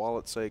sake and my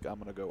wallet's sake, I'm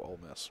going to go Ole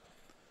Miss.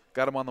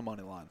 Got them on the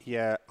money line.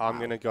 Yeah, I'm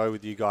going to go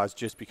with you guys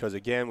just because,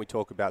 again, we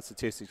talk about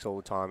statistics all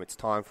the time. It's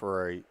time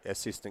for an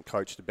assistant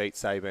coach to beat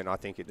Saban. I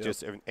think it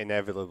just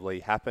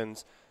inevitably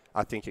happens.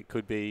 I think it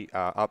could be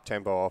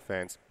up-tempo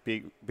offense,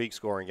 big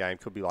scoring game.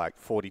 Could be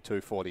like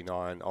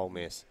 42-49 Ole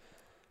Miss.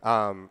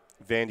 Vandy,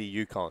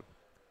 UConn.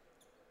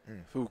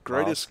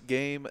 Greatest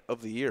game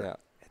of the year. Yeah.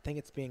 I think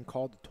it's being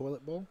called the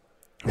Toilet Bowl.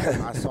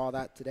 I saw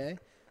that today.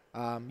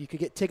 You could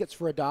get tickets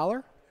for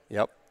 $1.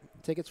 Yep.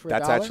 Tickets for $1.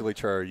 That's actually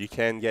true. You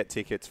can get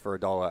tickets for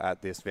 $1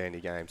 at this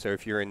Vandy game. So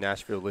if you're in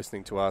Nashville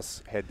listening to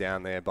us, head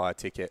down there, buy a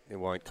ticket. It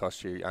won't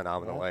cost you an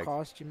arm and a leg. It won't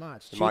cost you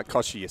much. It might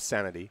cost you your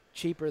sanity.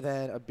 Cheaper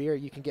than a beer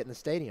you can get in the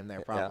stadium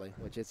there, probably,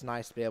 which it's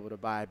nice to be able to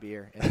buy a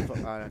beer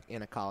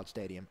in a college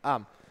stadium.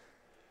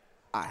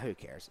 Who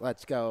cares?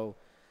 Let's go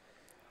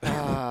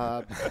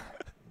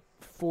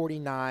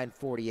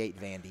 49-48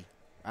 Vandy.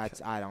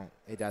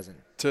 It doesn't.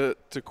 To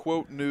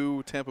quote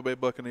new Tampa Bay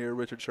Buccaneer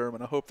Richard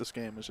Sherman, I hope this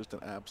game is just an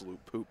absolute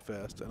poop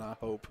fest, and I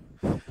hope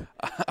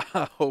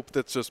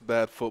that's just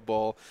bad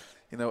football.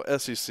 You know,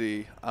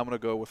 SEC, I'm going to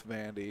go with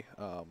Vandy.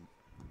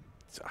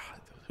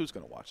 Who's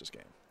going to watch this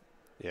game?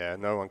 Yeah,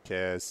 no one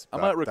cares. I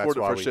might record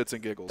it for shits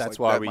and giggles. That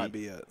might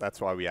be it. That's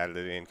why we added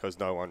it in, because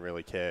no one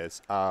really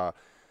cares.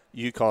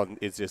 UConn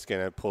is just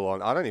going to pull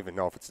on. I don't even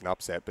know if it's an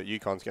upset, but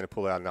UConn's going to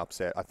pull out an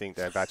upset. I think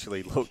they've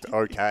actually looked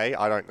okay.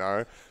 I don't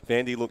know.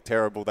 Vandy looked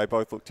terrible. They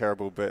both look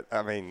terrible, but,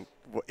 I mean,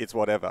 it's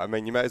whatever. I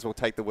mean, you may as well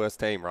take the worst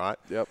team, right?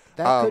 Yep.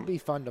 That could be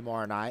fun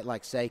tomorrow night.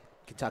 Like, say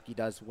Kentucky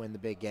does win the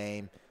big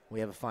game. We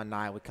have a fun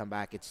night. We come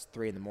back. It's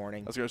 3 in the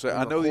morning. I was going to say,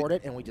 I know record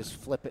it and we just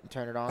flip it and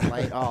turn it on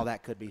late. Oh,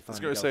 that could be fun. I was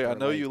going to say, I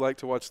know you like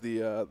to watch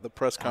the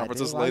press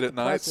conferences late at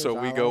night, so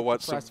we go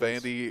watch some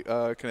Vandy,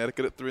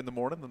 Connecticut at 3 in the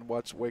morning, and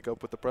wake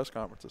up with the press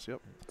conferences.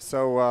 Yep.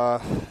 So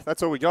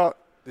that's all we got.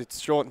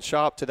 It's short and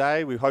sharp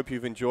today. We hope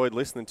you've enjoyed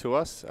listening to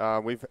us.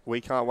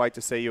 We can't wait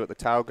to see you at the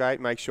tailgate.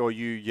 Make sure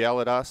you yell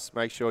at us.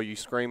 Make sure you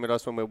scream at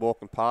us when we're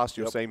walking past.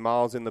 You'll see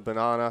Miles in the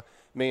banana.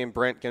 Me and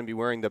Brent going to be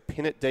wearing the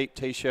Pin It Deep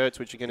T-shirts,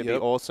 which are going to be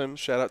awesome.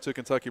 Shout out to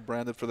Kentucky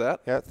Branded for that.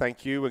 Yeah,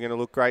 thank you. We're going to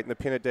look great in the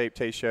Pin It Deep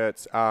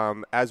T-shirts.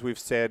 As we've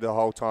said the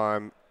whole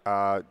time,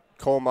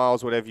 call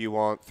Miles whatever you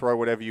want. Throw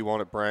whatever you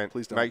want at Brent.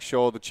 Please don't. Make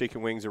sure the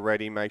chicken wings are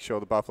ready. Make sure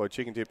the buffalo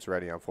chicken dips are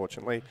ready,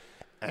 unfortunately.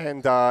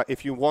 And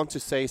if you want to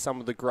see some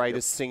of the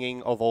greatest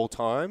singing of all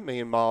time, me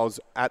and Miles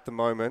at the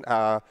moment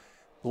are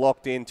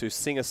locked in to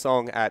sing a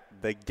song at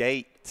the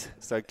gate.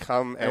 So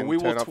come and we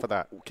turn up for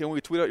that. Can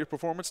we tweet out your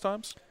performance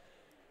times?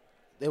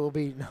 There will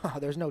be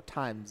there's no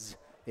times.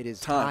 It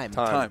is time.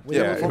 It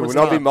will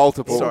not be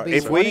multiple.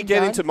 If we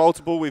get into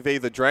multiple, we've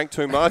either drank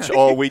too much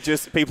or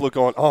people are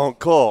going,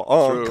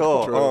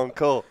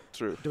 encore.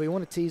 True. Do we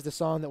want to tease the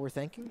song that we're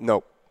thinking?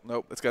 Nope.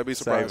 It's got to be a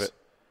surprise.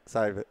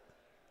 Save it.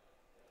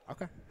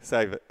 Okay.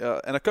 Save it.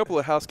 And a couple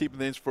of housekeeping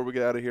things before we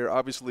get out of here.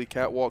 Obviously,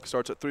 Catwalk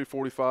starts at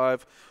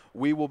 3:45.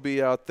 We will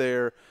be out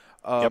there.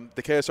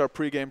 The KSR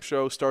pregame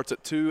show starts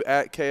at 2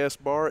 at KS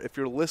Bar. If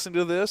you're listening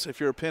to this, if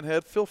you're a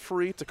Pinhead, feel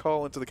free to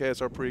call into the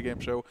KSR pregame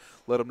show.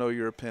 Let them know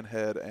you're a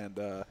Pinhead. And,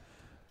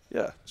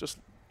 just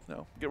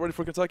get ready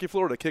for Kentucky,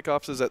 Florida.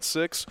 Kickoffs is at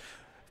 6.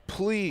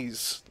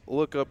 Please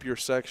look up your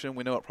section.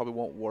 We know it probably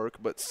won't work,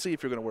 but see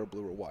if you're going to wear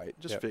blue or white.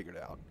 Just figure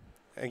it out.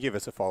 And give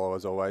us a follow,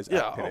 as always,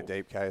 at Pin It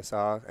Deep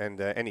KSR. And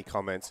any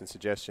comments and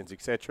suggestions,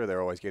 etc., they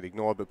always get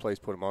ignored, but please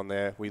put them on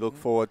there. We look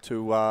forward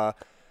to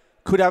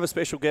could have a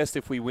special guest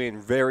if we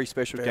win. Very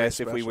special guest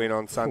if we win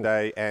on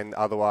Sunday. And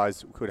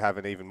otherwise, could have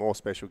an even more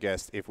special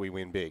guest if we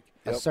win big.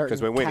 A certain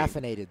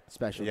caffeinated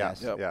special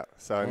guest. Yeah.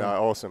 So,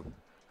 awesome.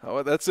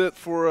 Oh, that's it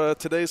for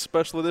today's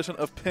special edition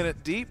of Pin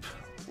It Deep.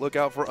 Look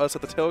out for us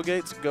at the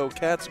tailgates. Go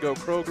Cats, go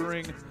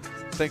Krogering.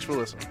 Thanks for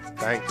listening.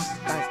 Thanks.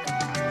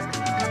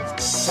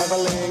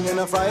 Traveling in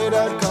a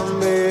fried-out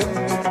Kombi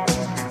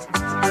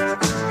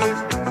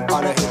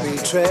on a hippie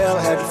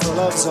trailhead full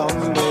of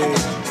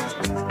zombies.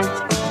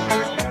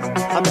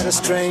 I met a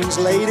strange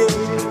lady,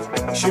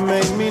 she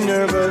made me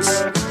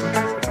nervous.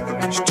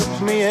 She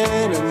took me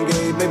in and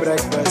gave me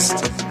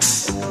breakfast.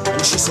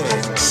 And she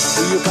said,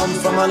 do you come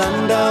from a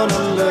land down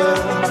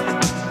under?